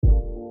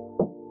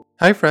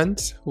Hi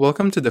friends,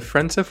 welcome to the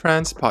Friends of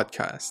France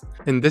podcast.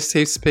 In this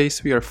safe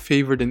space, we are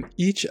favored in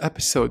each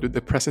episode with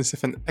the presence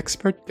of an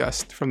expert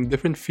guest from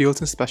different fields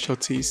and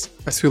specialties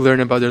as we learn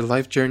about their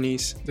life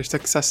journeys, their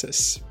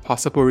successes,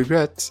 possible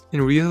regrets,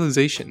 and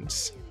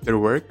realizations, their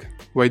work,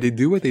 why they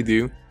do what they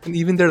do, and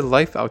even their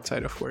life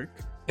outside of work.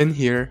 In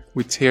here,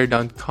 we tear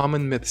down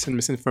common myths and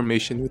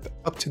misinformation with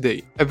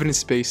up-to-date,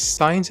 evidence-based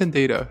science and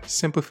data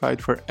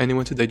simplified for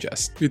anyone to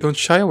digest. We don't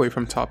shy away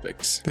from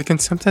topics that can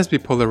sometimes be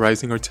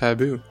polarizing or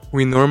taboo.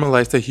 We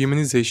normalize the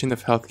humanization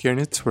of healthcare and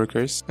its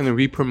workers, and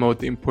we promote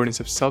the importance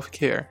of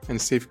self-care and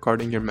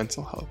safeguarding your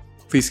mental health.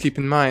 Please keep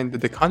in mind that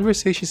the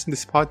conversations in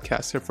this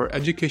podcast are for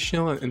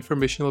educational and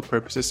informational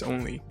purposes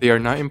only. They are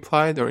not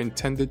implied or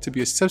intended to be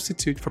a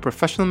substitute for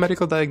professional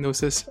medical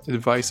diagnosis,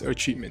 advice, or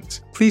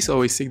treatment. Please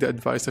always seek the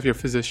advice of your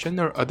physician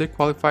or other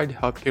qualified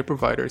healthcare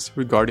providers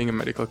regarding a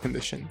medical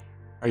condition.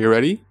 Are you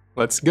ready?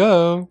 Let's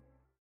go!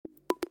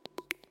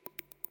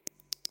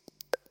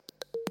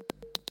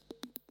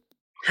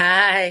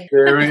 Hi.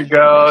 There we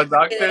go,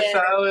 Dr.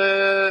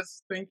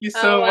 Salas. Thank you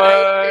so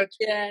much.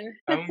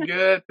 I'm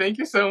good. Thank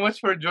you so much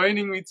for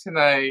joining me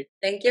tonight.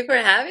 Thank you for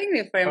having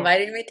me, for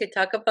inviting me to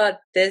talk about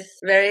this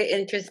very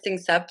interesting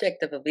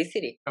subject of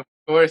obesity. Of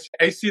course.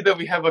 I see that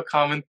we have a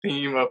common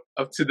theme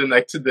up to the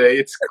neck today.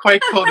 It's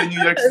quite cold in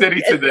New York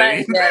City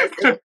today.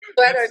 It's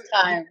sweater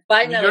time.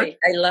 Finally.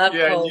 I love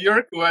cold. New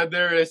York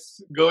weather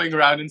is going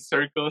around in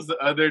circles. The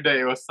other day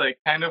it was like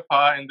kind of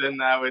hot, and then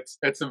now it's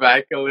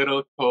back a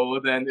little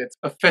cold, and it's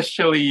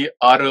officially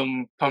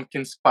autumn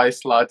pumpkin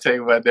spice latte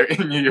weather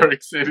in New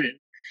York City.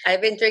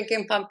 I've been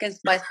drinking pumpkin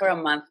spice for a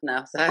month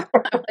now, so I'm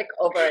like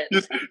over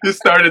it. You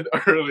started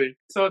early.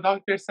 So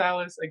Dr.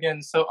 Salas,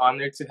 again, so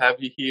honored to have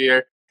you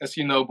here. As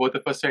you know, both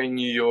of us are in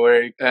New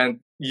York,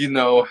 and you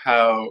know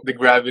how the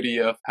gravity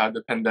of how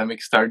the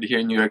pandemic started here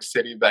in New York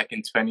City back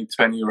in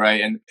 2020, right?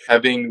 And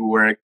having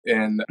worked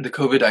in the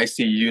COVID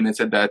IC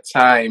units at that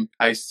time,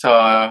 I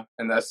saw,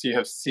 and as you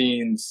have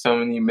seen, so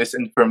many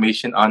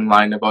misinformation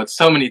online about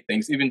so many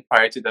things, even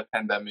prior to the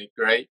pandemic,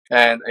 right?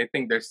 And I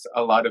think there's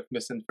a lot of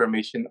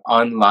misinformation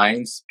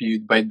online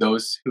spewed by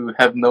those who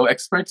have no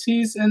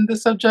expertise in the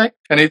subject.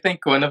 And I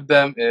think one of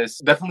them is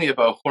definitely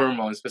about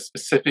hormones, but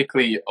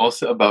specifically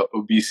also about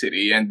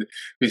obesity. And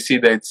we see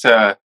that it's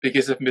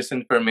because of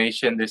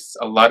misinformation, there's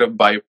a lot of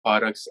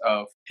byproducts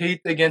of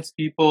hate against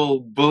people,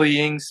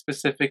 bullying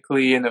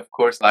specifically, and of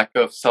course, lack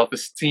of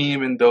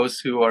self-esteem in those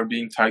who are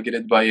being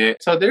targeted by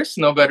it. So there's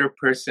no better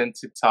person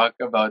to talk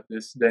about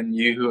this than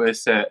you, who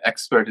is an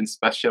expert and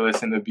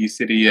specialist in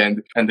obesity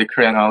and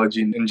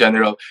endocrinology in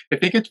general.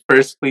 If you could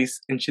first please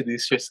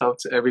introduce yourself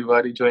to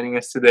everybody joining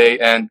us today,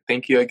 and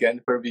thank you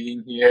again for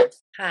being here.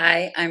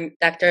 Hi, I'm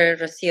Dr.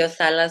 Rocio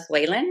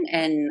Salas-Whalen,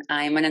 and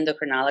I'm an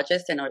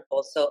endocrinologist and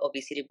also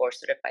obesity board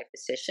certified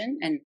physician,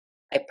 and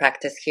I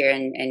practice here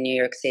in New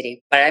York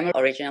City, but I'm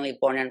originally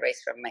born and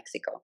raised from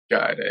Mexico.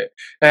 Got it.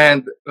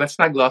 And let's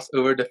not gloss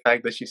over the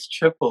fact that she's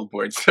triple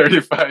board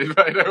certified,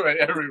 by the way,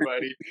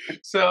 everybody.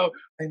 So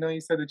I know you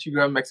said that you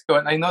grew up in Mexico,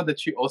 and I know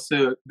that you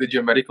also did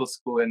your medical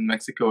school in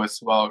Mexico as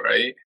well,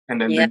 right?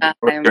 And then your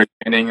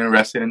training and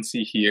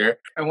residency here.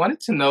 I wanted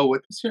to know,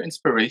 what was your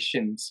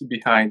inspirations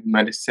behind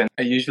medicine?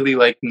 I usually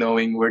like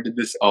knowing, where did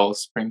this all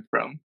spring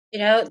from?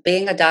 You know,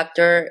 being a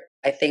doctor,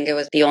 I think it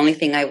was the only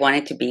thing I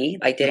wanted to be.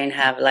 I didn't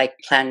have like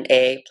plan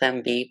A,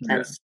 plan B,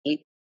 plan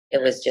C.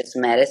 It was just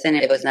medicine.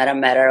 It was not a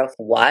matter of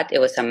what, it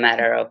was a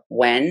matter of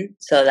when.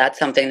 So that's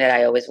something that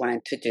I always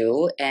wanted to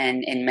do.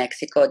 And in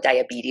Mexico,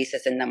 diabetes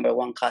is the number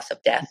one cause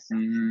of death.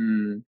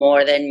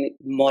 More than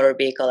motor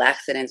vehicle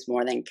accidents,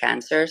 more than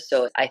cancer.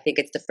 So I think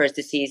it's the first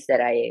disease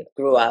that I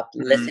grew up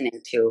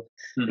listening to.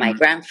 My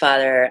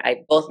grandfather,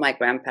 both my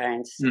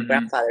grandparents,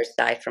 grandfathers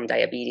died from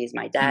diabetes.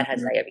 My dad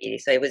has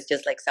diabetes. So it was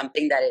just like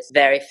something that is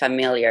very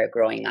familiar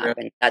growing up.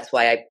 And that's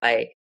why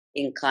I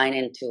incline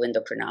into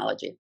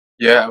endocrinology.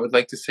 Yeah, I would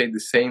like to say the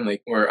same.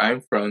 Like where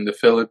I'm from, the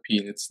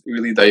Philippines, it's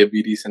really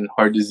diabetes and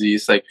heart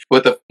disease. Like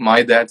both of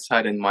my dad's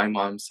side and my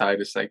mom's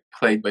side is like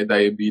plagued by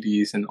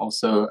diabetes and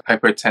also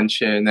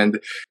hypertension. And,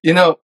 you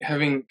know,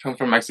 having come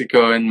from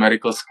Mexico and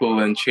medical school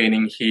and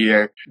training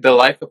here, the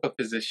life of a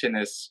physician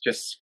is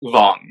just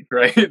long,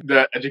 right?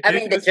 The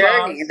education the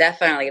journey, long.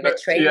 Definitely. The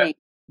training.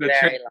 The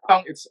training,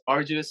 it's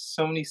arduous,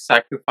 so many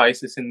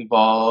sacrifices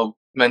involved,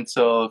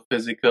 mental,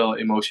 physical,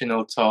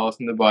 emotional tolls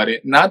in the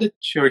body. Now that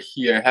you're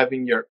here,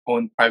 having your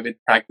own private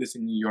practice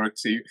in New York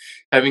City,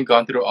 having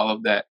gone through all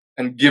of that,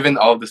 and given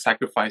all the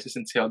sacrifices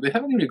entailed, do you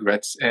have any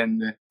regrets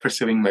in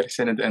pursuing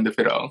medicine at the end of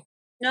it all?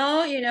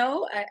 No, you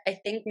know, I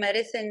think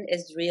medicine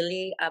is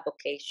really a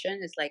vocation.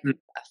 It's like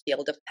a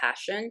field of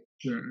passion.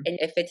 And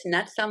if it's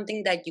not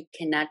something that you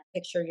cannot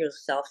picture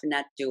yourself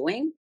not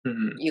doing,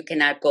 you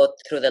cannot go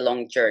through the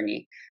long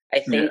journey. I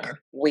think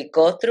we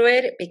go through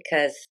it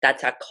because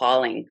that's our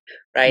calling,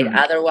 right?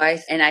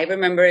 Otherwise, and I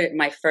remember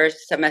my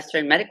first semester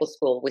in medical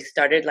school, we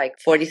started like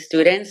 40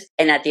 students,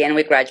 and at the end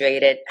we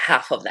graduated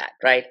half of that,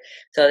 right?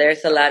 So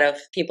there's a lot of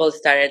people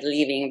started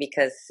leaving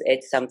because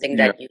it's something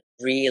that you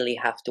really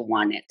have to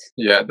want it.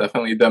 Yeah,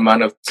 definitely. The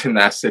amount of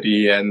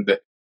tenacity and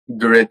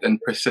grit and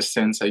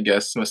persistence, I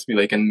guess, must be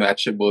like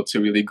unmatchable to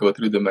really go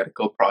through the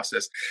medical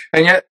process.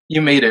 And yet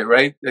you made it,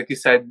 right? Like you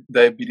said,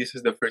 diabetes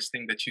is the first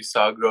thing that you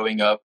saw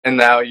growing up. And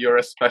now you're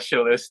a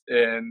specialist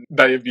in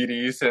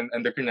diabetes and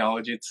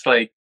endocrinology. It's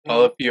like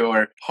all of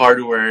your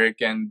hard work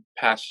and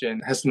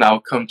passion has now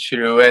come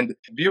true. And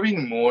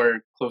veering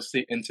more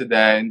closely into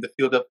that in the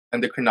field of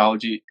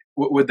endocrinology,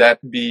 would that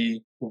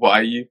be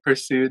why you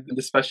pursued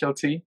the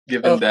specialty,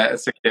 given that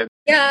as a kid?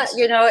 Yeah,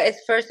 at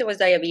first it was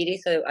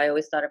diabetes, so I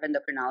always thought of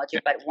endocrinology.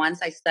 But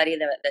once I studied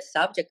the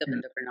subject of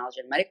endocrinology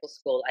in medical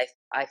school,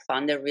 I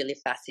found it really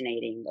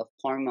fascinating of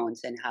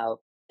hormones and how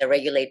they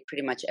regulate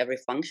pretty much every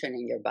function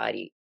in your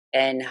body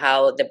and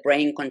how the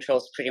brain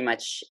controls pretty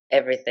much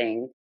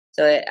everything.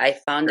 So I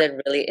found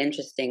it really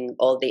interesting,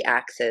 all the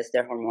axes, the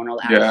hormonal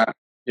axis.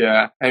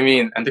 Yeah. I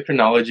mean,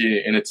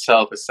 endocrinology in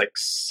itself is like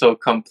so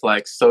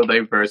complex, so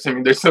diverse. I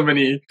mean, there's so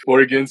many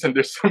organs and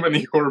there's so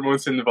many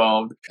hormones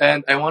involved.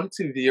 And I wanted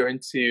to veer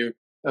into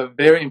a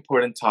very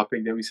important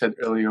topic that we said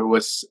earlier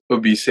was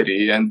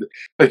obesity. And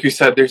like you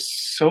said, there's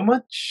so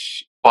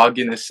much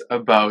fogginess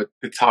about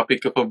the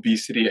topic of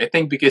obesity. I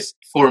think because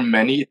for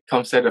many, it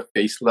comes at a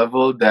face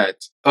level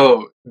that,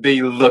 oh,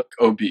 they look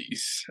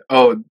obese.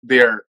 Oh,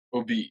 they're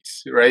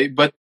obese, right?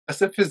 But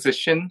as a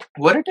physician,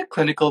 what are the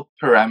clinical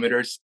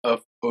parameters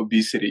of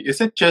obesity? Is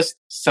it just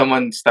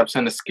someone steps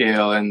on a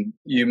scale and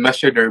you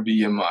measure their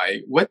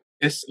BMI? What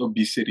is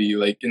obesity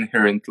like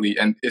inherently?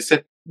 And is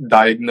it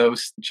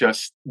diagnosed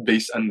just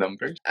based on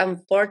numbers?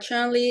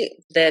 Unfortunately,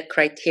 the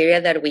criteria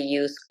that we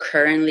use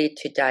currently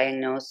to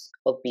diagnose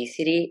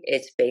obesity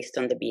is based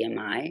on the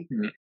BMI.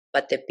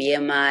 But the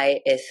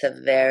BMI is a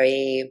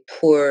very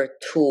poor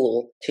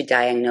tool to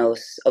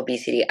diagnose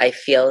obesity. I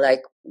feel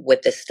like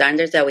with the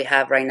standards that we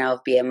have right now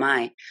of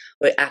BMI,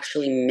 we're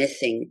actually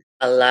missing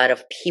a lot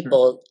of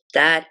people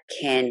that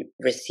can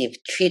receive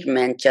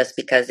treatment just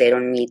because they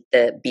don't meet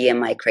the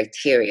BMI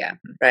criteria,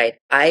 right?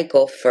 I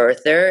go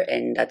further,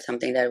 and that's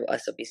something that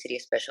as obesity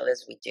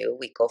specialists we do.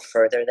 We go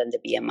further than the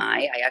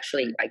BMI.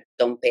 I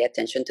don't pay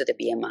attention to the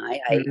BMI.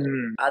 I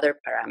use other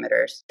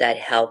parameters that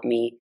help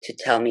me to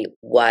tell me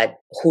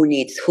who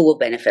will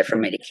benefit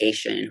from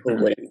medication and who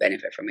wouldn't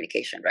benefit from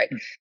medication, right?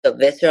 So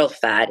visceral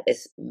fat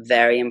is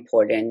very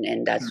important,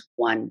 and that's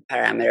one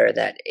parameter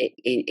that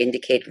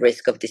indicate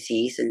risk of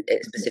disease, and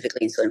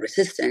specifically insulin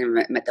resistant,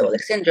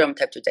 metabolic syndrome,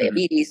 type 2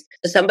 diabetes.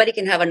 So somebody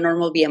can have a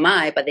normal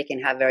BMI, but they can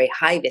have very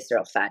high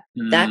visceral fat.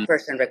 That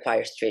person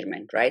requires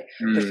treatment, right?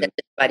 Percentage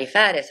body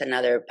fat is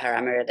another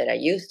parameter that I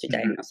use to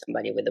diagnose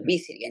somebody with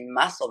obesity. And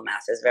muscle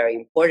mass is very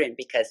important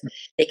because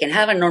they can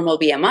have a normal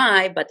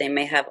BMI, but they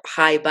may have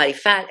high body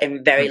fat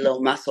and very low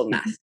muscle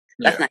mass.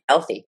 That's not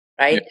healthy,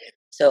 right?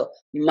 So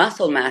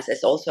muscle mass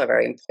is also a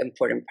very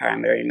important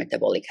parameter in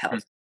metabolic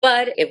health.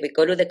 But if we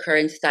go to the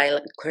current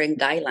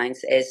guidelines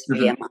is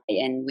BMI,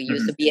 and we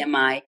use the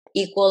BMI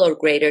equal or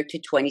greater to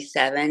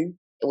 27,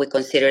 we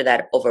consider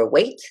that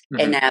overweight.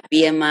 And a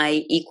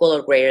BMI equal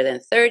or greater than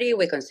 30,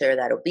 we consider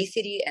that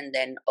obesity. And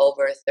then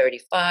over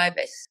 35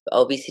 is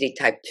obesity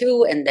type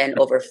 2. And then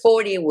over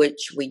 40,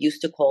 which we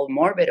used to call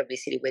morbid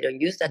obesity, we don't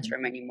use that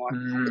term anymore.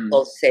 We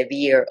call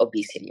severe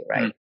obesity,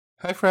 right?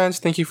 Hi friends,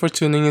 thank you for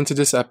tuning into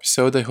this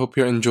episode. I hope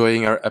you're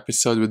enjoying our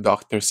episode with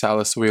Dr.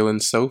 Salas-Whalen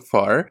so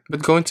far.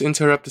 But going to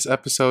interrupt this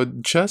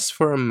episode just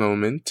for a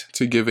moment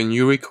to give a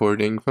new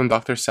recording from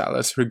Dr.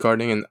 Salas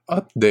regarding an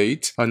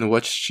update on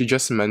what she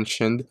just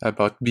mentioned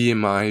about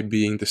BMI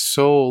being the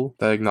sole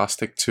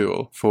diagnostic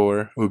tool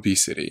for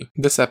obesity.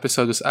 This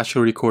episode was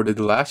actually recorded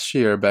last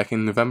year back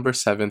in November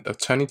 7th of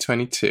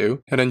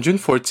 2022. And on June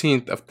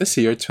 14th of this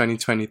year,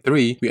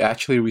 2023, we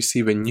actually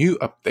received a new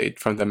update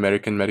from the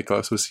American Medical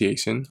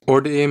Association, or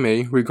the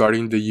AMA,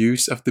 regarding the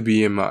use of the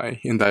BMI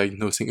in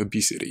diagnosing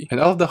obesity and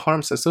all of the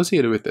harms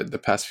associated with it the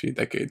past few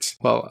decades.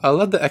 Well, I'll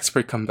let the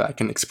expert come back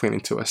and explain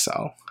it to us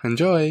all.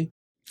 Enjoy!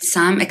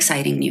 Some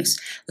exciting news.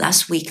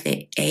 Last week,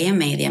 the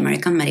AMA, the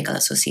American Medical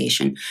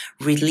Association,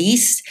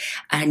 released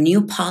a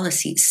new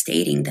policy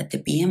stating that the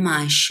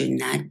BMI should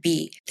not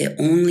be the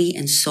only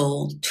and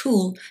sole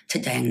tool to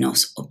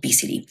diagnose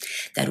obesity,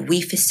 that we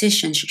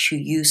physicians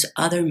should use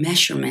other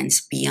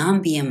measurements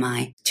beyond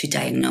BMI to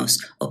diagnose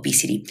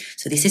obesity.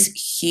 So this is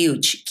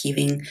huge,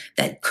 given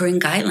that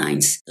current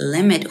guidelines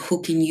limit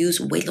who can use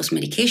weight loss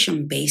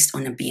medication based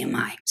on a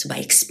BMI. So by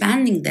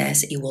expanding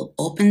this, it will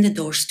open the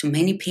doors to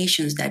many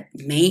patients that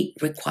may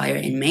require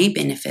and may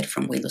benefit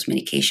from weight loss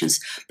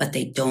medications, but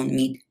they don't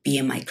meet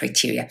BMI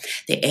criteria.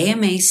 The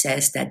AMA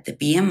says that the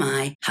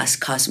BMI has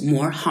caused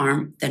more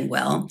harm than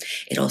well.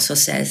 It also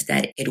says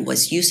that it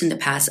was used in the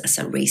past as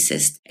a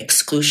racist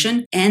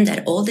exclusion, and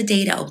that all the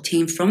data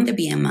obtained from the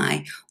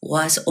BMI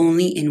was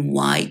only in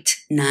white,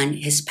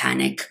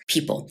 non-Hispanic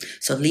people,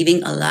 so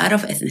leaving a lot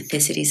of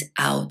ethnicities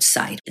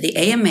outside. The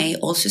AMA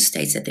also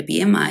states that the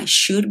BMI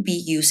should be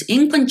used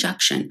in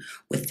conjunction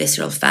with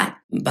visceral fat,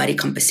 body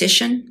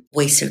composition,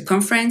 waist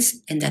circumference,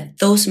 and that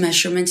those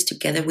measurements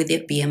together with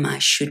the BMI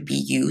should be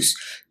used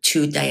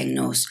to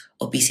diagnose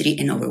obesity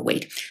and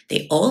overweight.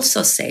 They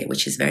also say,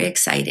 which is very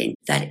exciting,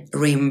 that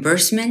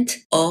reimbursement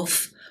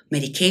of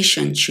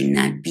medication should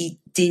not be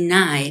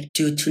denied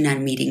due to not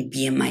meeting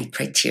BMI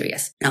criteria.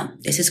 Now,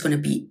 this is going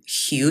to be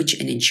huge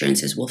and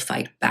insurances will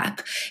fight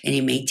back, and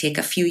it may take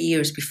a few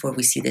years before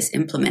we see this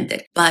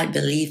implemented. But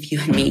believe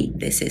you and me,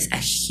 this is a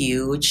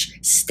huge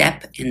step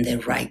in the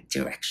right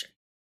direction.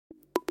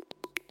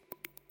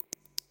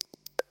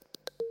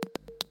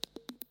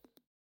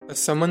 As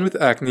someone with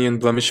acne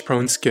and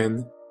blemish-prone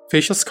skin,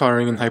 facial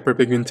scarring and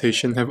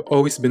hyperpigmentation have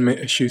always been my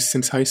issues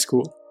since high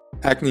school.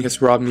 Acne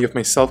has robbed me of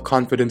my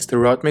self-confidence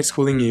throughout my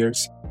schooling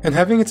years, and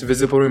having its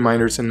visible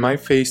reminders on my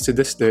face to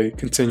this day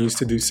continues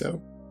to do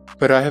so.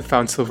 But I have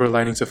found silver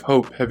linings of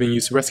hope having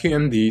used Rescue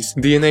MD's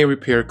DNA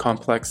Repair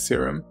Complex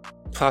Serum.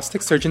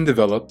 Plastic surgeon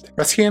developed,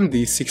 Rescue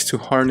MD seeks to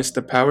harness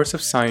the powers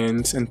of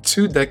science and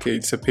 2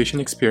 decades of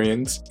patient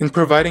experience in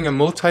providing a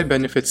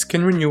multi-benefit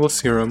skin renewal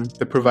serum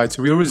that provides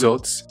real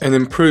results and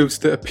improves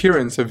the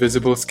appearance of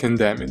visible skin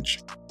damage.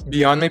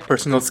 Beyond my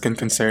personal skin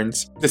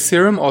concerns, the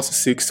serum also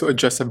seeks to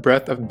adjust a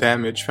breadth of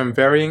damage from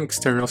varying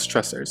external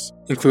stressors,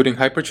 including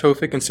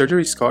hypertrophic and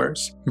surgery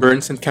scars,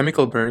 burns and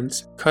chemical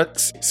burns,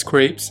 cuts,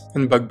 scrapes,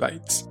 and bug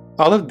bites.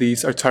 All of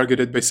these are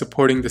targeted by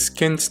supporting the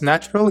skin's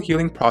natural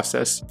healing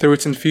process through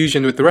its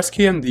infusion with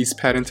Rescue MD's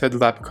patented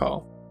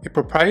LabCall, a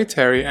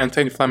proprietary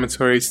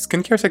anti-inflammatory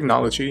skincare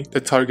technology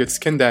that targets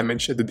skin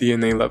damage at the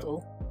DNA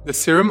level. The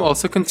serum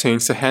also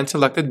contains a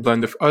hand-selected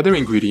blend of other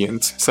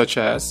ingredients, such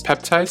as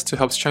peptides to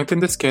help strengthen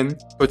the skin,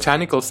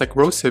 botanicals like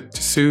rosehip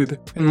to soothe,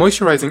 and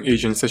moisturizing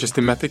agents such as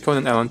dimethicone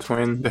and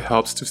allantoin that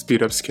helps to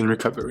speed up skin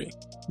recovery.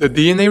 The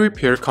DNA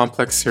Repair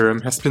Complex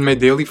Serum has been my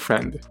daily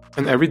friend,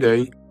 and every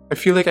day, I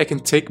feel like I can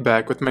take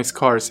back what my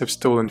scars have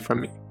stolen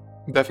from me.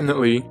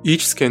 Definitely,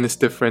 each skin is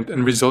different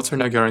and results are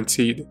not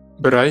guaranteed,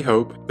 but I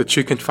hope that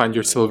you can find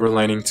your silver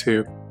lining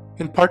too.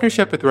 In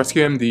partnership with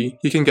Rescue MD,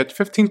 you can get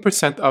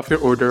 15% off your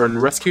order on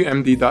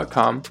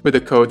rescuemd.com with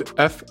the code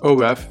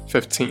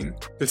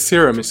FOF15. The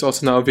serum is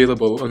also now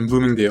available on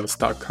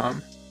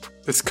bloomingdales.com.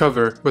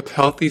 Discover what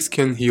healthy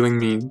skin healing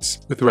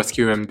means with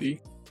Rescue MD.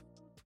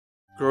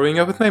 Growing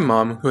up with my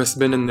mom, who has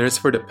been a nurse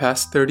for the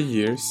past 30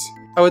 years,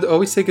 I would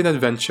always take an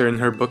adventure in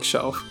her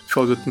bookshelf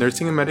filled with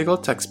nursing and medical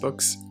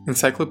textbooks,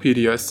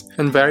 encyclopedias,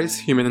 and various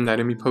human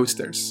anatomy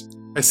posters.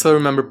 I still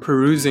remember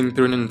perusing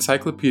through an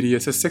encyclopedia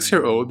as a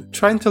 6-year-old,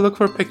 trying to look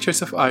for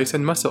pictures of eyes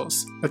and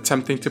muscles,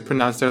 attempting to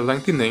pronounce their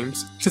lengthy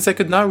names since I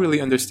could not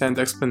really understand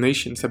the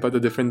explanations about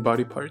the different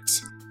body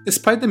parts.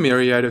 Despite the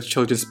myriad of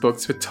children's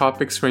books with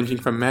topics ranging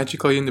from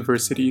magical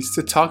universities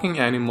to talking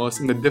animals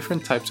and the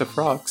different types of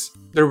rocks,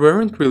 there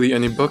weren't really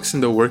any books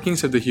on the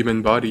workings of the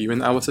human body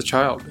when I was a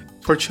child,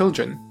 for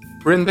children.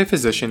 Written by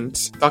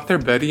physicians, Dr.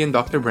 Betty and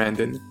Dr.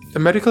 Brandon, the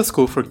Medical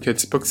School for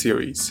Kids book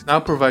series now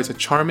provides a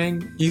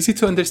charming,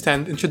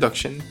 easy-to-understand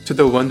introduction to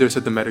the wonders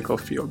of the medical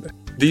field.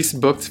 These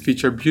books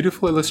feature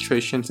beautiful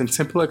illustrations and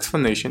simple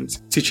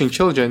explanations, teaching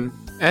children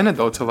and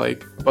adults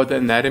alike about the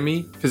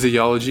anatomy,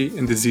 physiology,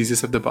 and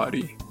diseases of the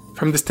body.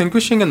 From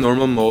distinguishing a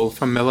normal mole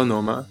from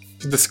melanoma,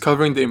 to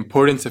discovering the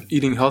importance of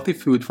eating healthy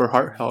food for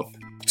heart health,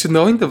 to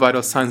knowing the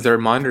vital signs that are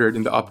monitored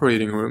in the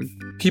operating room,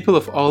 people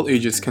of all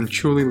ages can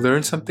truly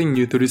learn something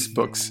new through these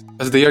books,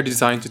 as they are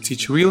designed to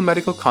teach real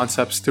medical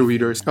concepts to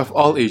readers of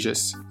all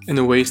ages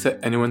in ways that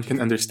anyone can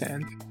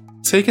understand.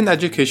 Take an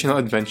educational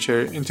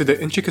adventure into the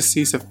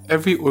intricacies of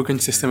every organ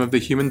system of the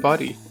human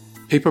body.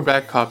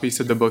 Paperback copies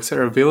of the books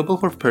are available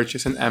for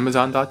purchase on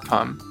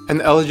Amazon.com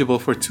and eligible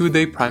for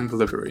 2-day Prime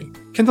delivery.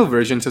 Kindle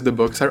versions of the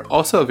books are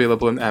also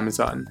available on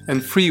Amazon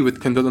and free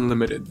with Kindle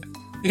Unlimited.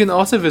 You can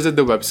also visit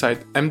the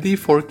website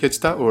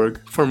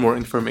md4kids.org for more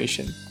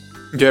information.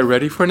 Get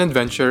ready for an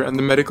adventure on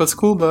the medical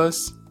school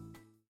bus!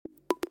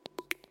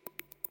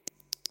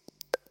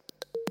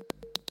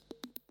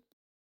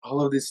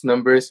 All of these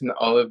numbers and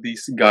all of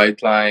these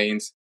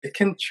guidelines, it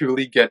can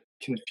truly get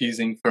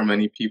confusing for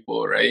many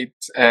people, right?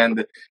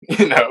 And,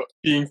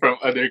 being from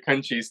other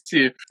countries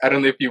too. I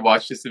don't know if you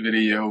watched this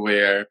video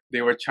where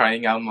they were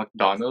trying out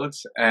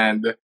McDonald's,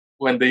 and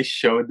when they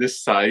showed the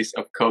size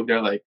of Coke,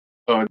 they're like,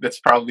 oh, that's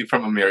probably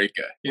from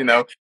America.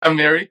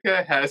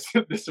 America has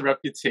this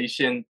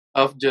reputation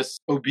of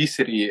just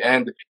obesity.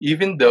 And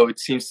even though it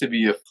seems to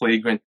be a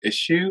flagrant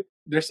issue,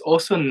 there's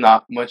also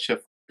not much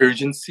of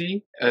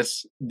urgency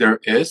as there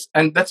is.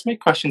 And that's my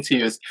question to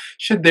you is,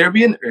 should there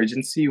be an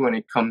urgency when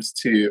it comes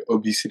to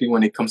obesity,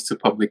 when it comes to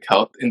public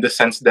health, in the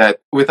sense that,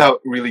 without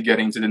really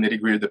getting into the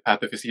nitty-gritty of the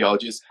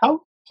pathophysiology, is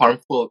how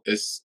harmful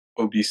is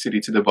obesity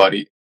to the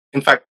body?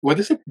 In fact, what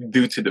does it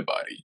do to the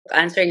body?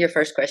 Answering your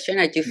first question,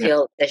 I do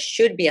feel there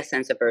should be a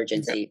sense of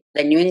urgency.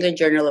 The New England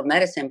Journal of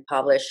Medicine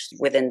published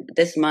within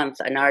this month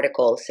an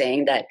article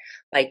saying that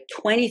by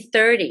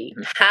 2030,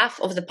 half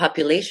of the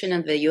population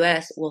of the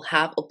US will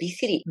have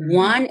obesity.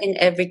 1 in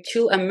every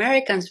 2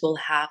 Americans will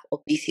have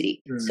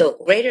obesity. So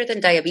greater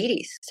than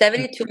diabetes.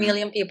 72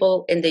 million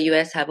people in the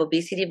US have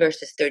obesity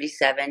versus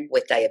 37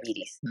 with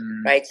diabetes,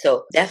 right?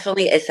 So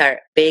definitely it's our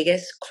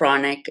biggest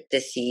chronic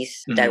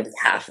disease that we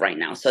have right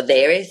now. So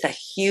there is a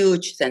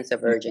huge sense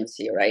of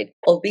urgency, right?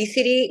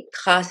 Obesity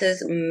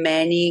causes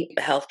many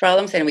health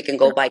problems, and we can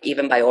go by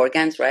even by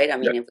organs, right? I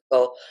mean, if we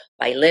go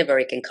by liver,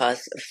 it can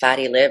cause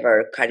fatty liver,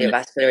 or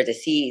cardiovascular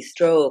disease,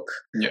 stroke,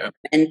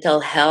 mental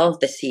health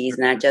disease,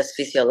 not just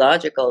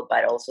physiological,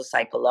 but also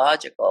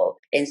psychological,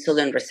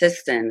 insulin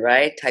resistant,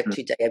 right? Type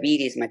 2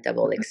 diabetes,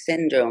 metabolic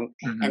syndrome.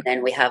 And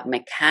then we have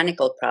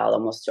mechanical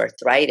problems,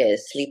 osteoarthritis,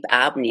 sleep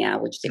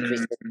apnea, which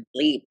decreases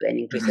sleep and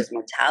increases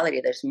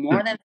mortality. There's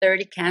more than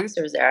 30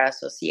 cancers that are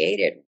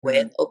associated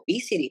with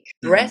obesity.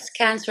 Breast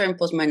cancer in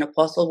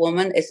postmenopausal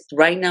women is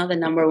right now the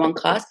number one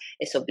cause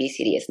is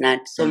obesity. It's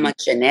not so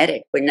much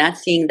genetic. We're not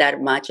seeing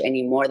that much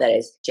anymore that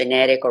is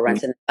genetic or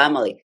runs in the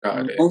family.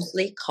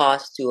 Mostly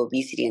caused to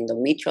obesity,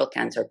 endometrial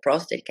cancer,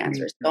 prostate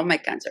cancer,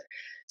 stomach cancer.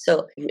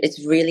 So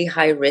it's really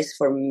high risk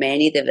for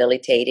many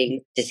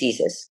debilitating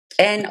diseases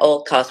and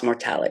all-cause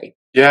mortality.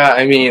 Yeah,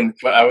 I mean,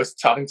 when I was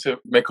talking to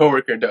my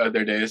coworker the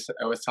other days,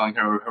 I was telling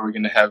her how we're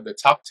going to have the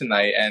talk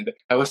tonight. And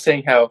I was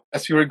saying how,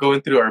 as we were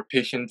going through our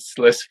patients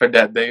list for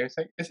that day, I was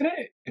like, isn't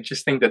it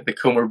interesting that the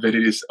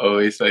comorbidity is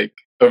always like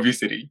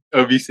obesity,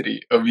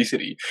 obesity,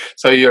 obesity?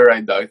 So you're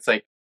right, Doc. It's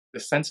like the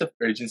sense of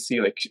urgency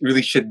like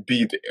really should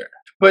be there.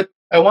 But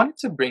I wanted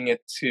to bring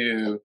it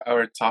to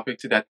our topic,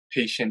 to that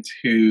patient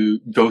who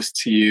goes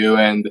to you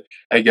and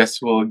I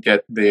guess will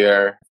get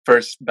their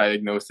first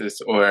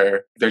diagnosis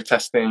or their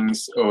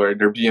testings or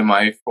their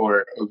BMI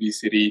for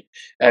obesity.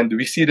 And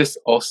we see this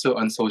also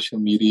on social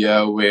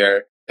media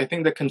where I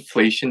think the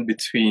conflation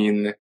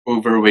between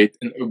overweight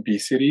and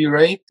obesity,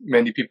 right?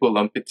 Many people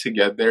lump it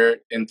together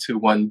into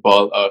one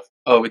ball of,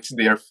 oh, it's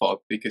their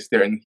fault because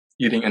they're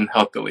eating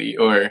unhealthily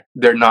or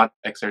they're not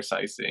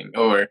exercising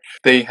or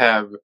they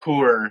have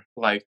poor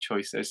life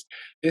choices.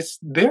 Is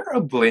there a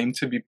blame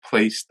to be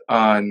placed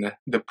on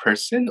the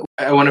person?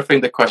 I want to frame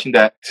the question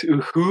that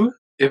to who,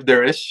 if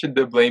there is, should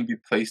the blame be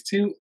placed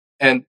to?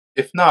 And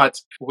if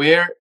not,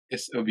 where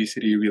is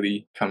obesity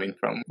really coming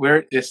from?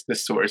 Where is the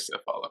source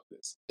of all of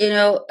this? You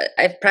know,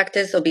 I've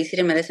practiced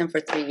obesity medicine for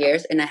 3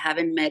 years and I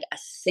haven't met a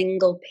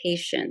single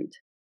patient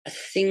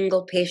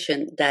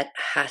that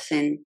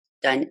hasn't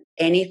done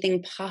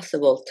anything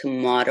possible to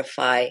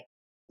modify.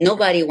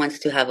 Nobody wants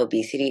to have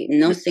obesity.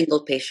 No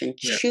single patient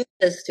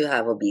chooses to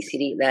have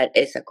obesity. That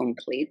is a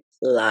complete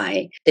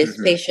lie.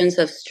 These patients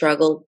have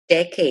struggled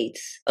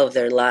decades of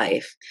their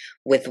life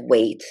with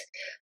weight.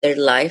 Their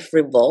life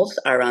revolves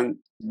around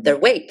their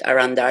weight,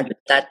 around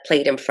that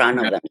plate in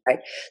front of them, right?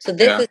 So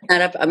this is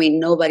not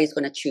nobody's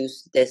going to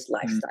choose this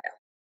lifestyle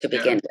to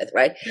begin with,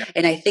 right?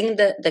 And I think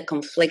that the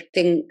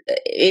conflicting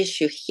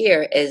issue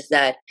here is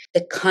that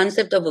the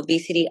concept of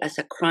obesity as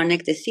a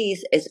chronic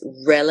disease is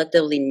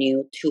relatively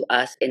new to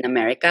us in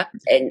America,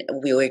 and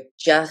we were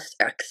just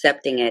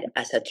accepting it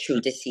as a true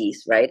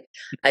disease, right?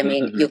 I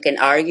mean, you can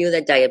argue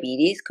that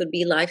diabetes could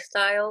be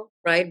lifestyle,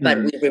 right? But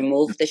we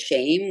remove the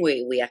shame,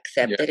 we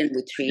accept it and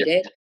we treat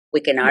it.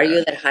 We can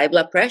argue that high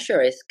blood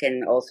pressure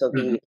can also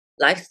be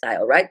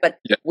lifestyle, right? But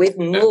we've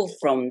moved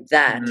from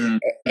that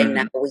and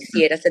now we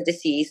see it as a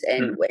disease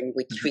and when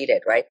we treat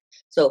it, right?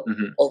 So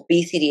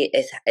obesity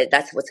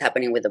that's what's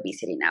happening with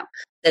obesity now.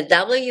 The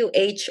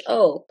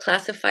WHO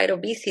classified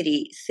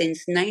obesity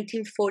since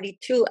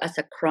 1942 as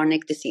a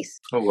chronic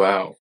disease. Oh,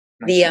 wow.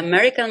 The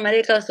American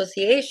Medical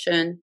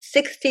Association,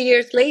 60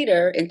 years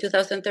later in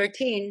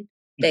 2013,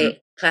 they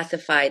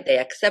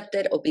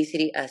accepted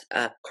obesity as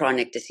a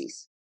chronic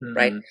disease.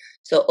 Right?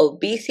 So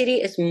obesity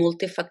is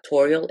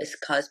multifactorial, it's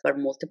caused by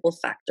multiple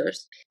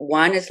factors.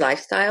 One is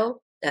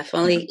lifestyle.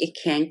 Definitely it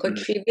can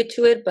contribute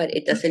to it, but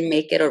it doesn't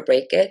make it or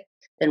break it.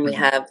 Then we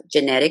have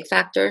genetic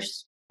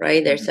factors,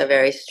 right? There's a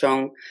very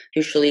strong,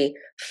 usually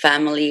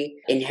family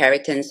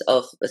inheritance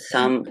of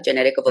some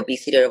genetic of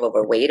obesity or of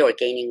overweight or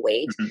gaining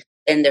weight.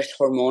 Then there's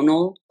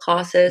hormonal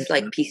causes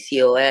like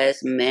PCOS,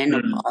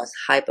 menopause,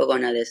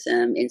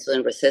 hypogonadism,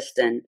 insulin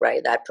resistant,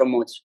 right? That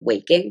promotes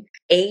weight gain.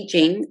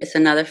 Aging is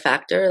another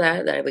factor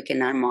that we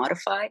cannot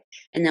modify.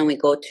 And then we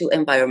go to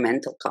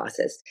environmental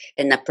causes.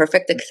 And a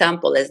perfect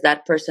example is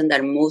that person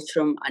that moves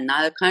from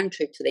another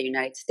country to the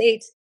United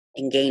States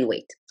and gain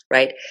weight.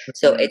 Right?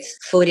 So it's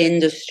food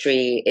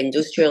industry,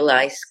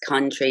 industrialized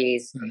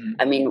countries.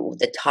 I mean,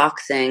 the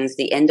toxins,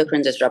 the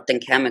endocrine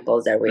disrupting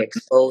chemicals that we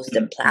expose,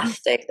 the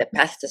plastic, the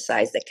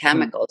pesticides, the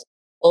chemicals,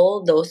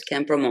 all those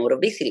can promote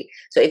obesity.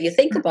 So if you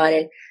think about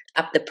it,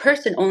 the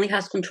person only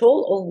has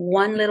control of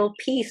one little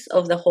piece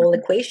of the whole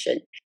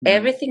equation.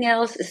 Everything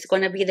else is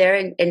going to be there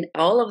and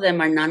all of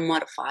them are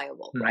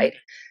non-modifiable, right?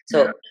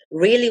 So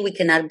really we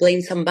cannot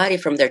blame somebody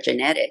from their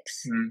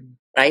genetics.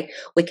 Right?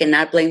 We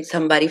cannot blame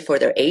somebody for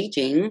their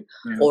aging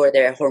or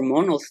their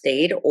hormonal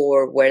state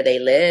or where they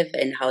live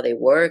and how they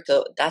work.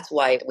 So that's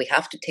why we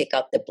have to take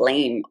up the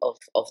blame of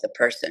the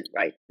person,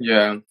 right?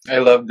 Yeah, I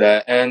love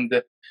that.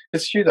 And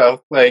it's true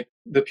though, like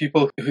the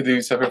people who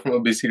do suffer from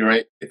obesity,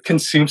 right? It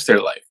consumes their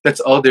life. That's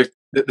all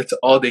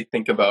they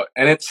think about.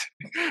 And it's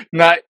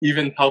not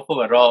even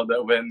helpful at all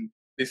that when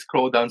they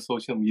scroll down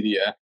social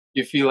media,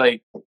 you feel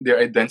like their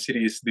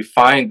identity is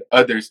defined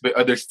others by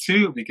others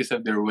too because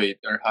of their weight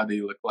or how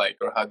they look like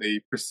or how they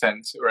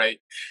present, right?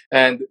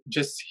 And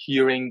just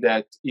hearing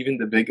that even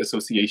the big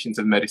associations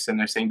of medicine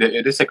are saying that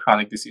it is a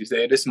chronic disease,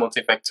 that it is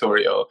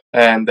multifactorial,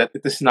 and that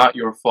it is not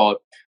your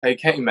fault. I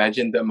can't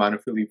imagine the amount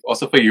of relief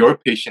also for your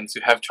patients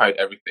who have tried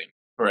everything,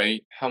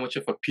 right? How much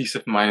of a peace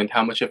of mind,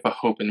 how much of a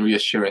hope and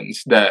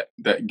reassurance that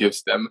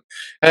gives them.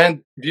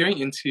 And veering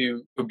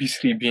into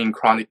obesity being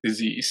chronic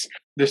disease,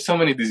 there's so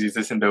many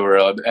diseases in the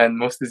world, and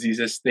most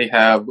diseases, they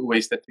have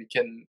ways that we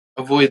can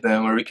avoid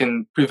them, or we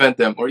can prevent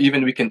them, or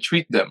even we can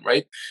treat them,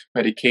 right?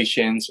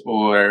 Medications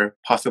or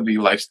possibly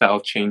lifestyle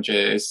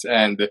changes,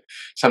 and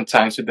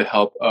sometimes with the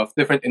help of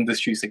different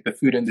industries like the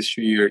food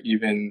industry or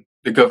even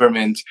the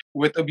government.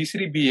 With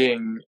obesity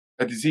being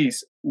a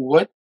disease,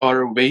 what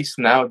are ways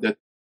now that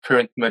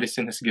current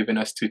medicine has given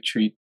us to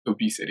treat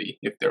obesity,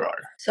 if there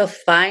are? So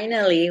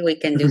finally, we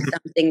can do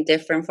something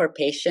different for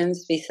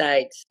patients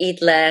besides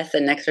eat less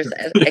and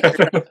exercise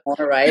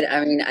more, right?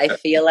 I mean, I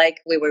feel like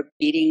we were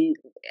beating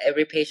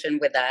every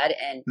patient with that,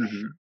 and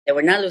they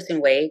were not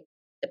losing weight.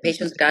 The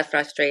patients got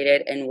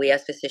frustrated, and we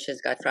as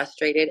physicians got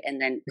frustrated,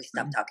 and then we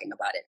stopped talking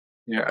about it.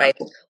 Yeah. Right.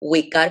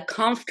 We got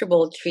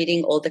comfortable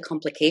treating all the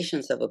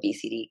complications of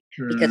obesity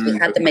because we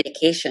had the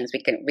medications.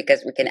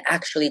 Because we can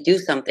actually do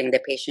something.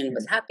 The patient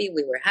was happy.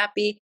 We were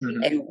happy,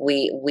 and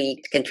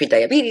we can treat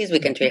diabetes. We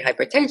can treat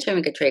hypertension.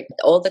 We can treat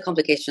all the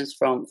complications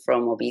from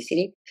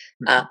obesity.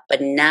 But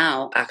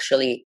now,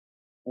 actually,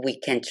 we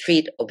can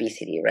treat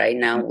obesity. Right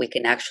now, we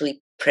can actually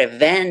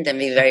prevent and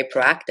be very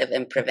proactive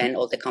and prevent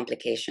all the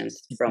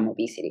complications from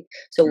obesity.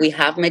 So we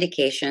have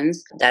medications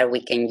that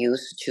we can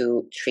use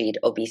to treat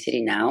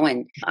obesity now.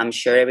 And I'm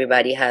sure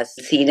everybody has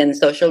seen in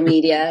social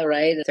media,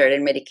 right?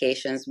 Certain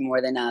medications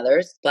more than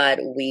others, but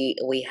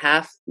we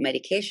have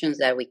medications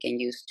that we can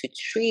use to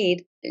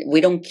treat.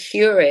 We don't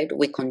cure it,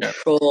 we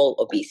control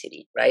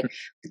obesity, right?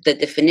 The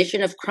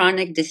definition of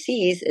chronic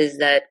disease is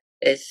that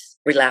it's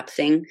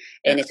relapsing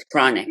and it's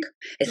chronic.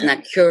 It's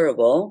not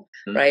curable,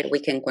 right? We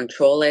can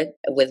control it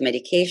with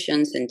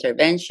medications,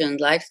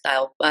 interventions,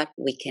 lifestyle, but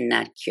we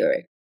cannot cure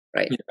it,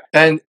 right? Yeah.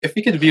 And if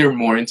we could veer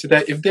more into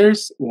that, if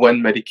there's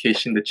one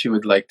medication that you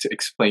would like to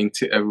explain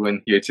to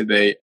everyone here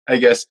today, I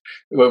guess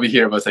what we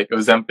hear about is like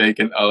Ozempic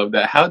and all of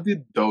that. How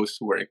did those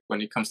work when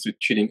it comes to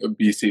treating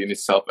obesity in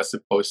itself as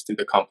opposed to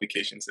the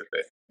complications of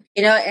it?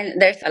 You know, and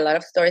there's a lot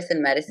of stories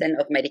in medicine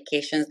of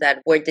medications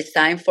that were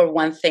designed for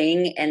one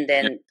thing and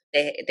then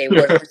they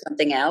work for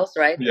something else,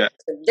 right? Yeah.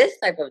 So this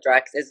type of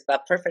drugs is a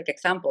perfect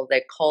example.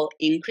 They're called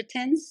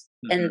incretins.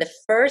 And the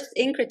first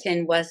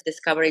incretin was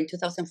discovered in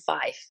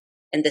 2005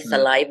 in the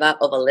saliva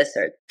of a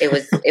lizard. It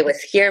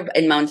was here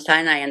in Mount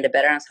Sinai in the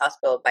Veterans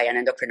Hospital by an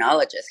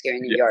endocrinologist here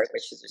in New York,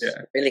 which is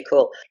really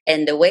cool.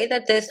 And the way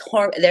that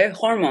they're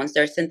hormones,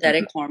 they're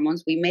synthetic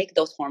hormones. We make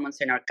those hormones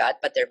in our gut,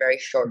 but they're very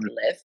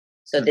short-lived.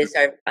 So these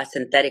are a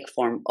synthetic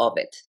form of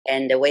it.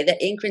 And the way that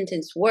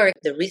incretins work,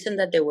 the reason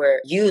that they were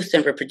used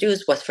and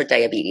reproduced was for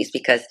diabetes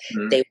because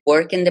they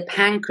work in the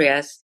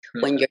pancreas.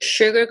 When your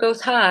sugar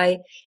goes high,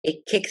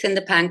 it kicks in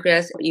the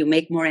pancreas, you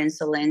make more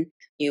insulin,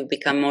 you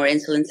become more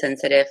insulin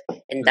sensitive,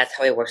 and that's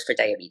how it works for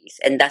diabetes.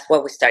 And that's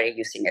what we started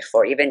using it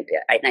for. Even,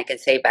 and I can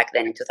say back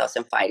then in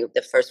 2005,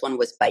 the first one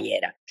was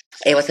Bayera.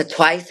 It was a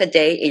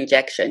twice-a-day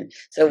injection.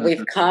 So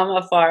we've come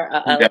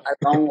a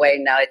long way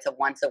now. It's a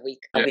once a week.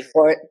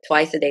 Before,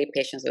 twice a day,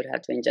 patients would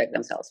have to inject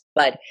themselves.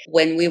 But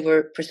when we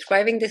were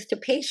prescribing this to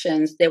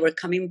patients, they were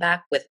coming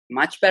back with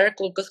much better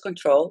glucose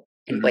control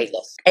and weight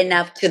loss. And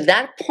up to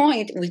that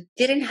point, we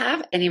didn't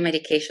have any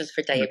medications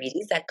for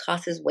diabetes that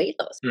causes weight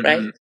loss,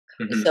 right?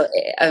 So,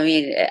 I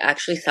mean,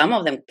 actually, some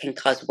of them can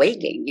cause weight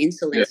gain.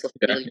 Insulin,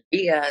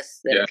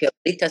 sulfonylureas, the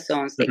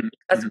pioglitazones, they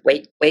cause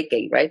weight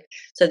gain, right?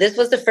 So this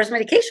was the first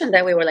medication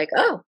that we were like,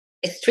 oh,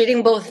 it's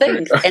treating both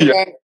things.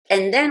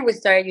 And then we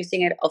started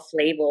using it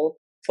off-label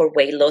for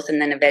weight loss,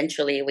 and then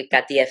eventually we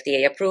got the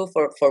FDA approved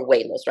for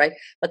weight loss, right?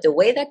 But the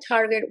way that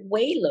target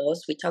weight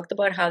loss, we talked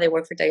about how they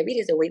work for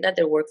diabetes, the way that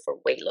they work for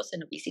weight loss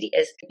and obesity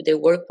is they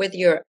work with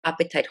your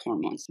appetite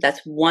hormones.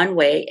 That's one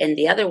way. And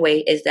the other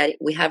way is that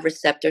we have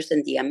receptors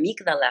in the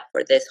amygdala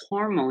for these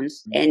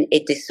hormones, and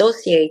it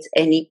dissociates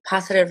any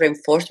positive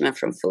reinforcement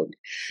from food.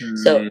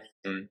 So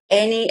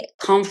any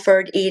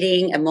comfort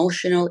eating,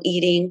 emotional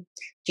eating,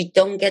 you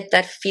don't get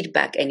that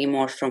feedback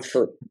anymore from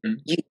food.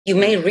 You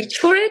may reach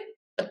for it,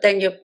 but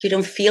then you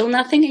don't feel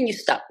nothing and you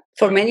stop.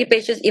 For many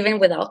patients, even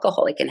with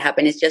alcohol, it can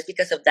happen. It's just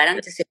because of that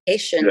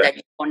anticipation that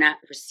you want to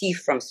receive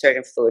from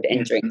certain food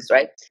and drinks,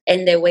 right?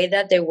 And the way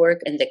that they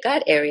work in the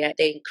gut area,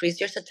 they increase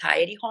your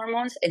satiety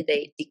hormones and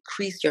they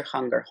decrease your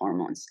hunger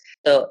hormones.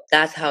 So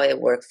that's how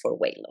it works for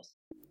weight loss.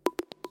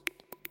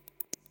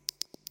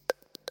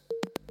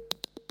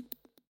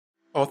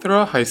 All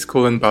throughout high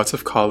school and bouts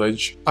of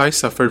college, I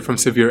suffered from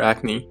severe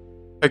acne.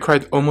 I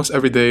cried almost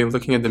every day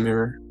looking at the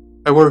mirror.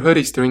 I wore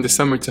hoodies during the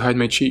summer to hide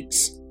my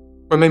cheeks.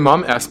 When my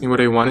mom asked me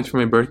what I wanted for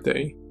my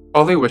birthday,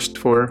 all I wished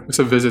for was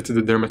a visit to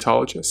the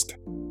dermatologist.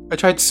 I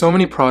tried so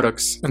many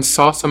products and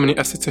saw so many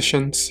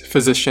estheticians,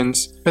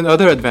 physicians, and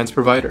other advanced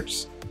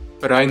providers.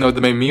 but I know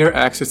that my mere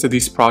access to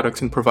these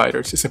products and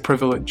providers is a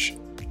privilege.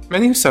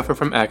 Many who suffer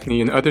from acne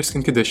and other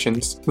skin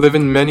conditions live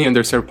in many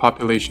underserved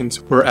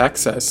populations where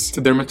access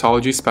to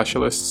dermatology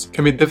specialists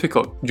can be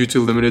difficult due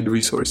to limited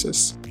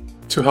resources.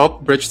 To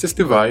help bridge this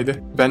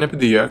divide,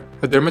 Vanapadia,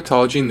 a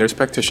dermatology nurse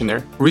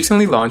practitioner,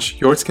 recently launched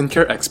Your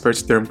Skincare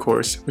Expert's Derm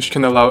course, which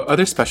can allow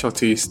other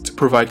specialties to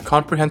provide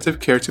comprehensive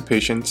care to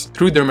patients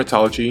through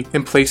dermatology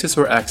in places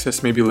where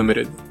access may be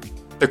limited.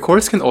 The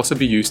course can also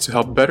be used to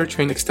help better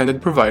train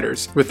extended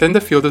providers within the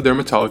field of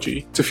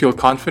dermatology to feel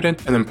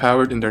confident and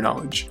empowered in their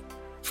knowledge.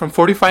 From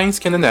fortifying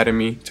skin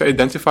anatomy to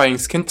identifying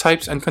skin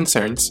types and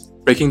concerns,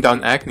 breaking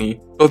down acne,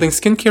 building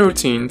skincare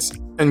routines,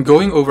 and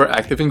going over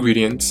active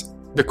ingredients,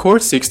 the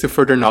course seeks to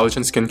further knowledge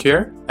in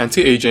skincare,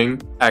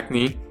 anti-aging,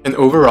 acne, and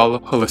overall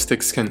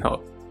holistic skin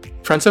health.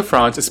 Friends of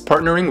Franz is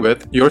partnering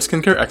with Your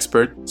Skincare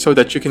Expert so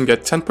that you can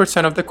get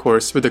 10% of the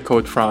course with the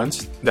code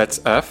FRANZ, that's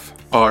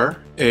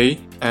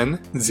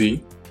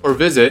FRANZ, or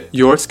visit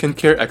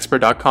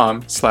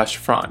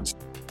yourskincareexpert.com/Franz.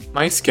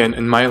 My skin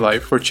and my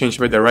life were changed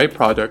by the right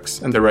products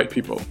and the right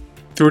people.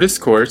 Through this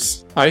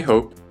course, I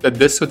hope that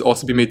this would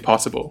also be made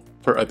possible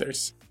for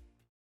others.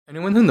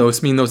 Anyone who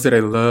knows me knows that I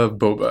love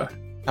boba.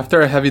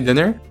 After a heavy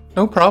dinner?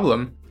 No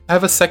problem. I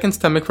have a second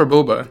stomach for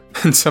boba,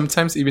 and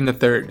sometimes even a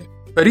third.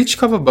 But each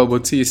cup of bubble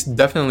tea is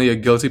definitely a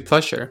guilty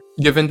pleasure,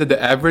 given that the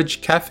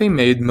average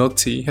cafe-made milk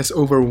tea has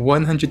over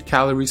 100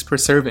 calories per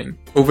serving,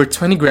 over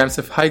 20 grams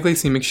of high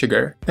glycemic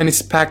sugar, and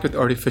is packed with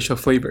artificial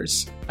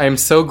flavors. I am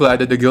so glad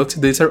that the guilty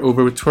days are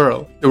over with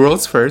Twirl, the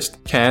world's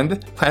first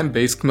canned,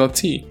 plant-based milk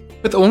tea.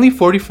 With only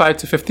 45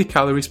 to 50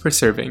 calories per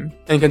serving,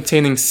 and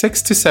containing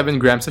 6 to 7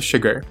 grams of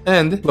sugar,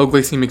 and low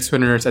glycemic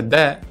sweeteners at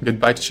that,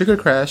 goodbye to sugar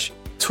crash,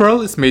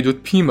 Twirl is made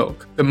with pea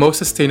milk, the most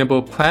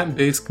sustainable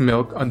plant-based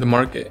milk on the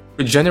market,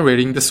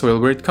 regenerating the soil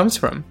where it comes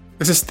from.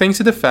 This is thanks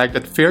to the fact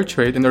that fair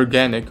trade and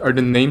organic are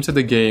the names of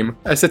the game,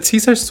 as the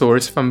teas are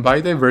sourced from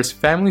biodiverse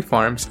family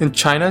farms in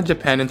China,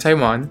 Japan, and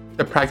Taiwan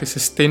that practice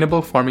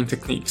sustainable farming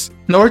techniques.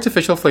 No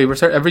artificial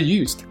flavors are ever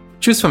used.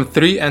 Choose from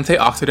 3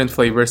 antioxidant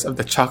flavors of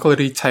the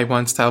chocolatey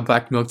Taiwan-style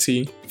black milk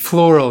tea,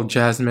 floral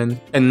jasmine,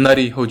 and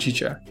nutty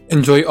hojicha.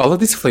 Enjoy all of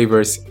these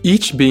flavors,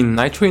 each being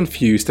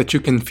nitro-infused that you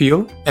can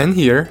feel and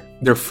hear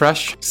their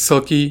fresh,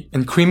 silky,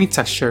 and creamy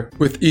texture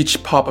with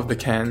each pop of the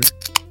can.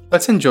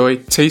 Let's enjoy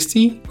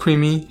tasty,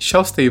 creamy,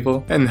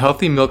 shelf-stable, and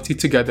healthy milk tea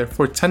together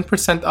for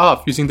 10%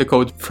 off using the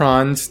code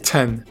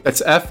FRANZ10.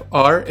 That's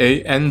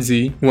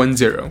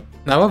FRANZ10.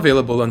 Now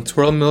available on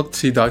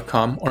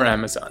twirlmilktea.com or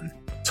Amazon.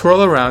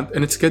 Twirl around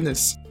in its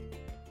goodness.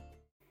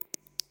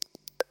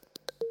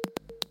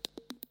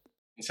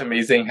 It's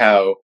amazing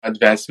how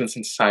advancements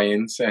in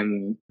science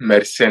and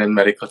medicine and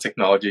medical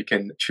technology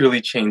can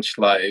truly change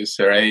lives,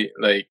 right?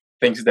 Like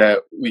things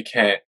that we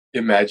can't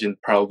imagine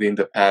probably in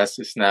the past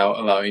is now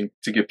allowing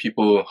to give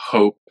people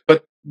hope.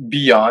 But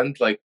beyond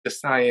like the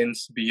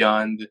science,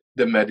 beyond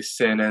the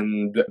medicine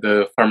and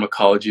the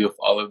pharmacology of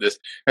all of this,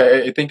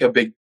 I think a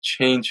big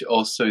change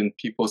also in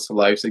people's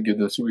lives that give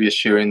them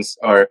reassurance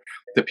are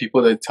the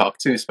people they talk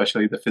to,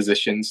 especially the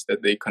physicians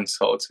that they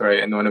consult,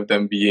 right? And one of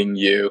them being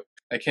you.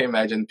 I can't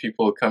imagine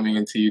people coming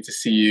into you to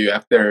see you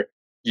after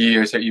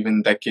years or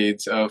even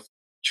decades of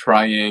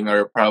trying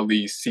or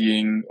probably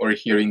seeing or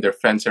hearing their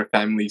friends or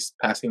families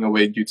passing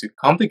away due to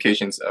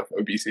complications of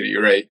obesity,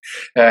 right?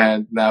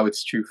 And now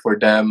it's true for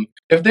them.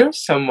 If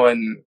there's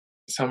someone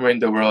somewhere in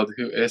the world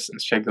who is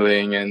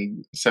struggling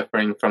and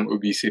suffering from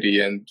obesity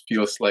and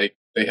feels like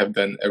they have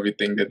done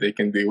everything that they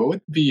can do, what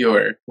would be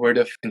your word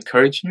of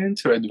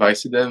encouragement or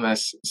advice to them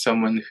as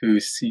someone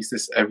who sees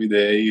this every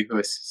day, who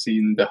has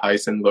seen the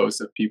highs and lows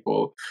of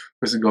people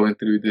who's going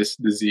through this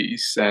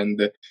disease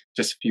and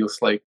just feels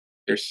like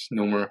there's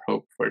no more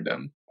hope for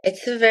them?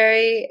 It's a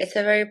very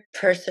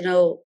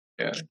personal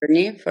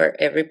journey for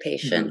every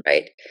patient,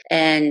 right?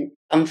 And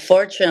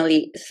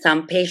unfortunately,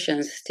 some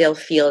patients still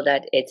feel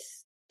that it's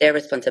their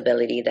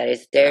responsibility, that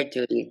it's their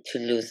duty to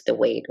lose the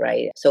weight,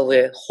 right? So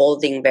we're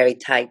holding very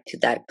tight to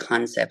that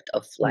concept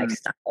of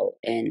lifestyle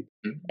and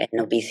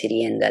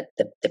obesity, and that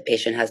the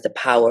patient has the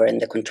power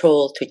and the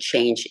control to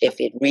change if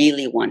it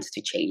really wants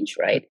to change,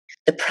 right?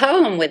 The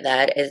problem with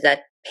that is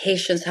that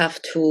patients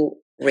have to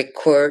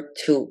recur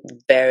to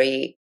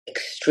very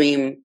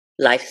extreme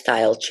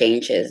lifestyle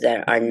changes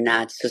that are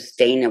not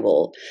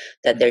sustainable,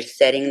 that they're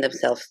setting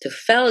themselves to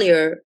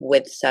failure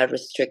with such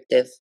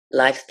restrictive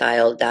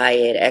lifestyle,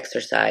 diet,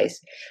 exercise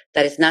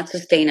that is not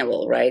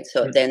sustainable, right?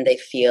 So then they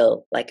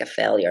feel like a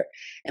failure.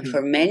 And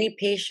for many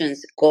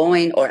patients,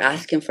 going or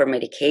asking for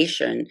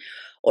medication,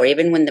 or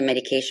even when the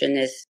medication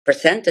is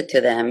presented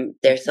to them,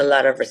 there's a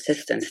lot of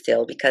resistance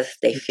still because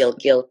they feel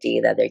guilty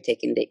that they're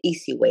taking the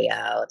easy way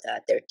out,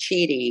 that they're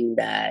cheating,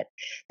 that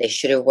they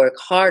should have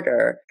worked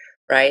harder,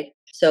 right?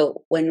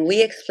 So when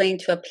we explain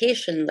to a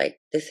patient, like,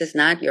 this is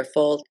not your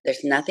fault,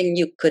 there's nothing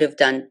you could have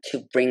done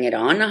to bring it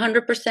on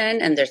 100%,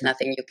 and there's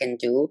nothing you can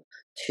do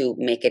to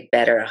make it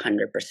better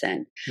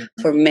 100%.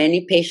 For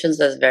many patients,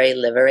 that's very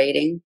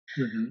liberating.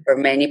 For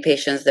many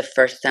patients, the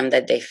first time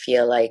that they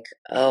feel like,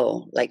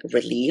 oh, like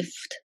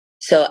relieved,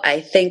 So I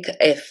think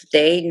if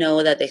they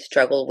know that they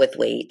struggle with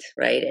weight,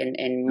 right?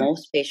 And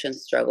most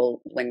patients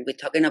struggle when we're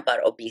talking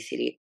about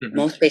obesity.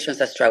 Most patients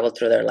that struggle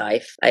through their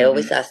life. I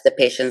always ask the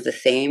patients the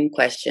same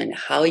question.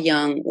 How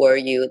young were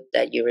you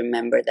that you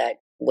remember that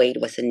weight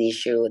was an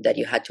issue, that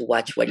you had to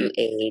watch what you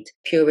ate?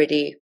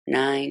 Puberty,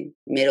 9,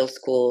 middle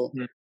school,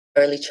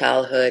 early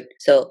childhood.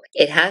 So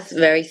it has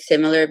very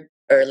similar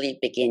early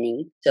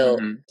beginning. So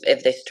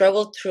if they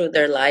struggle through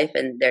their life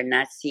and they're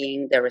not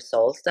seeing the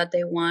results that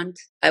they want,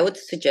 I would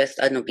suggest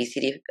an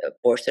obesity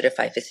board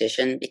certified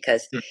physician,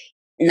 because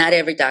not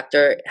every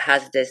doctor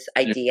has this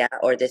idea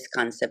or this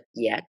concept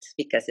yet,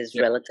 because it's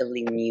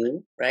relatively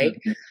new, right?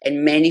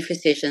 And many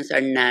physicians are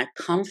not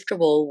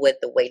comfortable with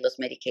the weight loss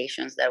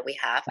medications that we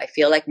have. I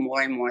feel like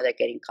more and more they're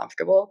getting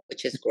comfortable,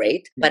 which is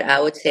great. But I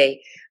would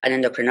say an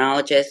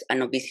endocrinologist,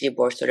 an obesity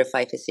board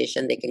certified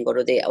physician, they can go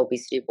to the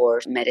obesity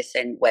board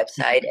medicine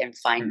website and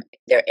find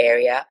their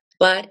area.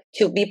 But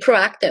to be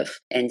proactive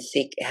and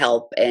seek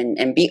help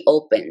and be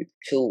open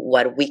to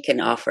what we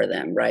can offer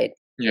them, right?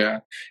 Yeah.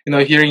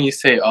 Hearing you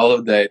say all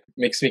of that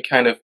makes me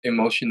kind of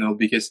emotional,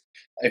 because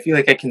I feel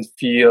like I can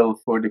feel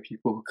for the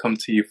people who come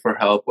to you for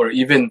help, or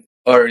even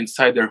are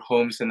inside their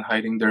homes and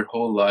hiding their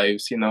whole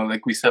lives,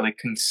 like we said, like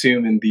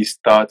consumed in these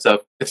thoughts of,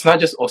 it's not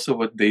just also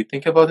what they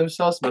think about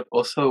themselves, but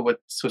also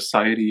what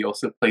society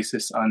also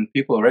places on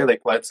people, right?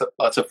 Like lots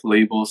of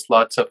labels,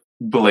 lots of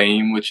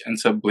blame, which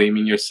ends up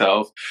blaming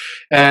yourself.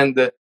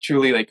 And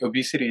truly, like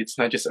obesity, it's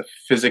not just a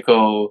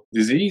physical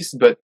disease,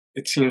 but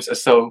it seems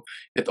as though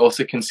it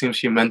also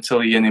consumes you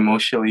mentally and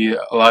emotionally,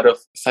 a lot of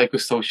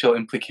psychosocial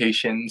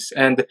implications.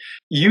 And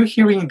you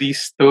hearing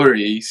these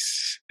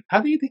stories,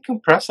 how do you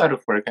decompress out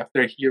of work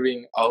after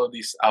hearing all of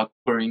these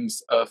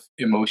outpourings of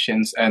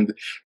emotions and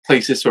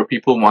places where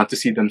people want to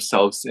see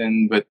themselves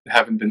in but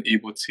haven't been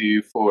able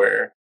to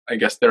for, I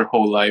guess, their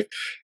whole life?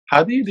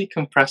 How do you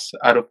decompress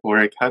out of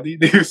work? How do you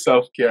do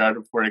self-care out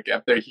of work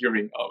after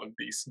hearing all of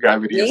these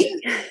gravity of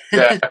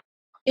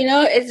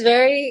yeah.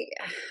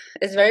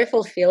 It's very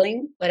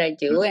fulfilling what I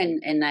do,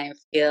 and I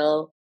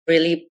feel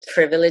really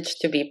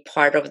privileged to be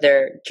part of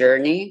their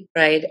journey,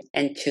 right?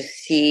 And to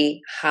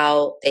see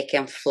how they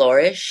can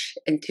flourish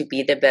and to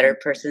be the better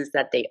persons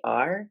that they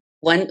are.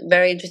 One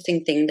very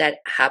interesting thing that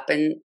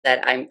happened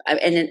that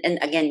and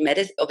again,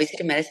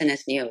 obesity medicine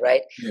is new,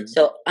 right?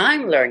 So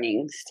I'm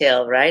learning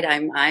still, right?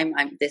 I'm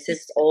this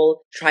is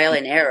all trial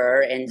and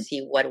error and see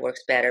what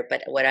works better.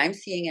 But what I'm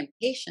seeing in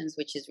patients,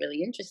 which is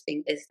really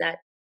interesting, is that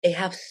they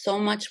have so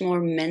much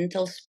more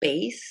mental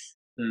space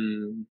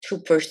to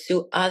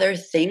pursue other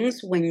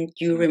things when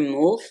you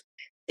remove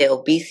the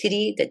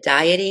obesity, the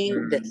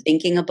dieting, the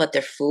thinking about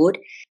their food.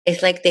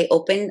 It's like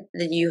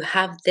you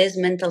have this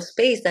mental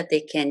space that they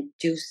can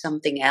do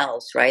something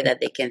else, right? That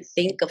they can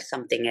think of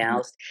something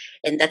else.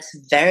 And that's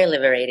very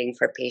liberating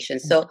for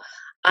patients. So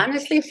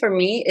honestly, for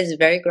me, it's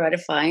very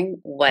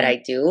gratifying what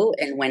I do.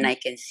 And when I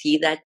can see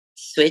that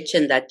switch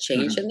and that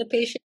change in the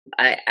patient,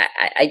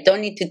 I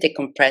don't need to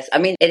decompress. I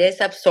mean, it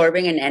is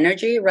absorbing an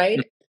energy, right?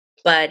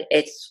 But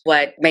it's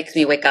what makes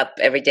me wake up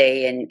every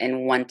day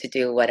and want to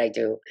do what I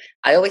do.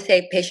 I always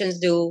say patients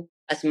do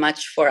as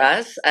much for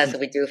us as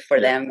we do for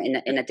them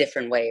in a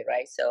different way,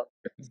 right? So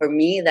for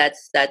me,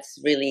 that's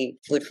really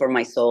good for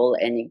my soul,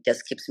 and it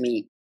just keeps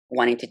me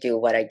wanting to do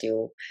what I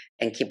do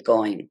and keep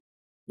going.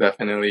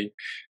 Definitely.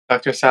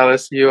 Dr.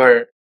 Salas, you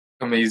are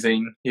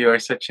amazing. You are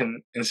such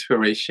an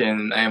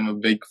inspiration. I am a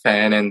big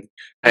fan, and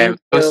I am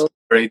so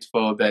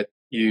grateful that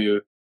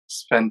you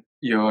spent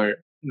your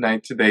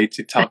night today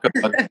to talk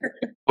about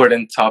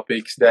important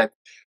topics that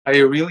I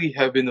really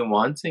have been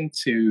wanting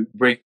to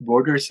break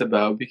borders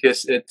about,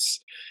 because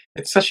it's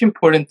such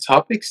important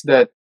topics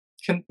that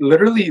can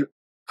literally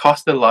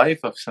cost the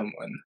life of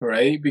someone,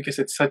 right? Because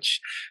it's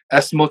such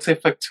as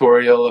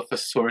multifactorial of a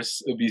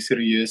source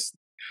obesity is,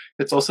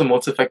 it's also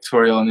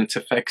multifactorial in its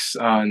effects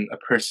on a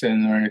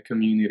person or a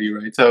community,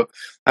 right? So,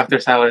 Dr.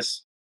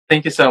 Salas,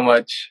 thank you so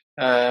much.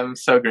 I'm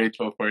so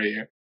grateful for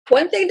you.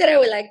 One thing that I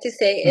would like to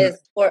say is,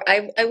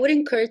 I would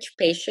encourage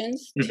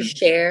patients to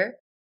share,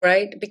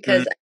 right?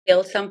 Because I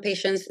feel some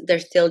patients,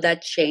 there's still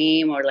that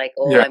shame, or like,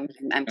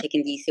 I'm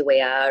taking the easy way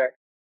out.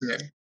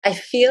 I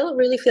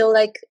really feel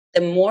like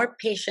the more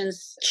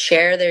patients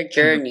share their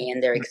journey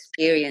and their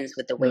experience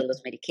with the weight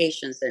loss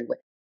medications, and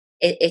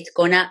it's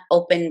going to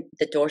open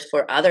the doors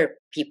for other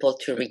people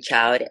to reach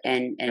out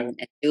and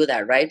do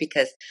that, right?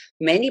 Because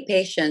many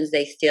patients,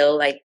 they still,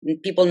 like,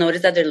 people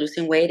notice that they're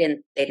losing weight and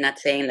they're not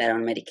saying that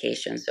on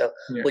medication. So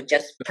we're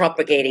just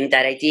propagating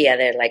that idea.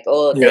 They're like,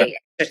 oh, they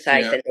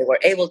exercise and they were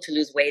able to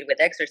lose weight with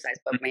exercise,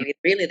 but maybe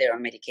really they're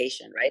on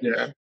medication, right?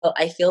 So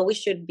I feel we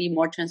should be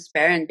more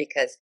transparent,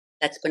 because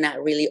that's going to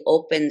really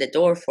open the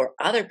door for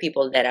other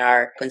people that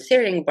are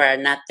considering but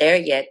are not there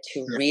yet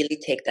to really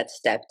take that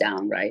step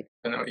down, right?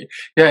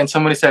 Yeah, and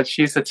somebody said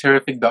she's a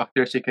terrific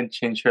doctor. She can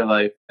change her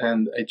life,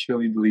 and I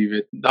truly believe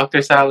it.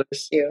 Dr.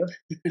 Salas,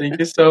 thank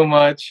you so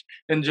much.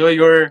 Enjoy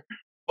your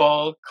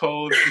fall,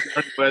 cold,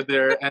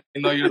 weather, and I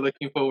know you're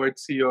looking forward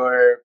to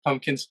your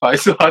pumpkin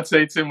spice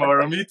latte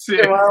tomorrow. Me too.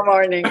 Tomorrow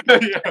morning.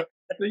 Yeah.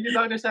 Thank you,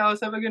 Dr. Salas.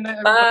 Have a good night,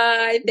 everybody.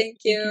 Bye. Thank Thank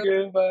you.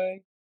 you.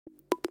 Bye.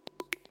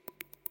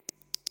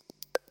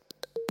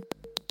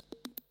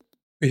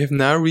 We have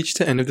now reached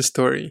the end of the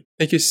story.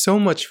 Thank you so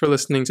much for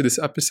listening to this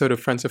episode of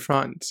Friends of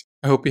Franz.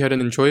 I hope you had an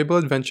enjoyable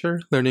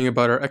adventure learning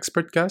about our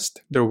expert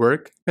guest, their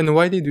work, and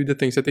why they do the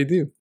things that they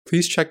do.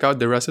 Please check out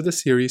the rest of the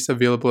series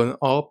available on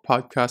all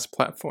podcast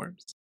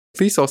platforms.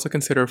 Please also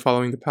consider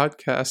following the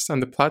podcast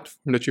on the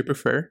platform that you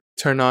prefer,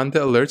 turn on the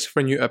alerts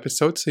for new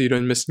episodes so you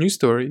don't miss new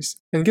stories,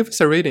 and give us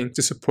a rating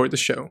to support the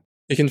show.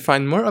 You can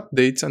find more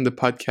updates on the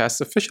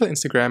podcast's official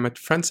Instagram at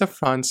Friends of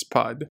Franz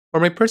Pod, or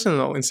my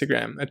personal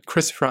Instagram at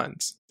Chris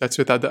Franz. That's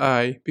without the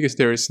I, because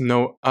there is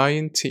no I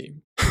in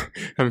team.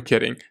 I'm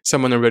kidding.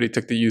 Someone already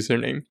took the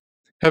username.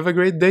 Have a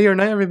great day or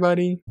night,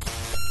 everybody!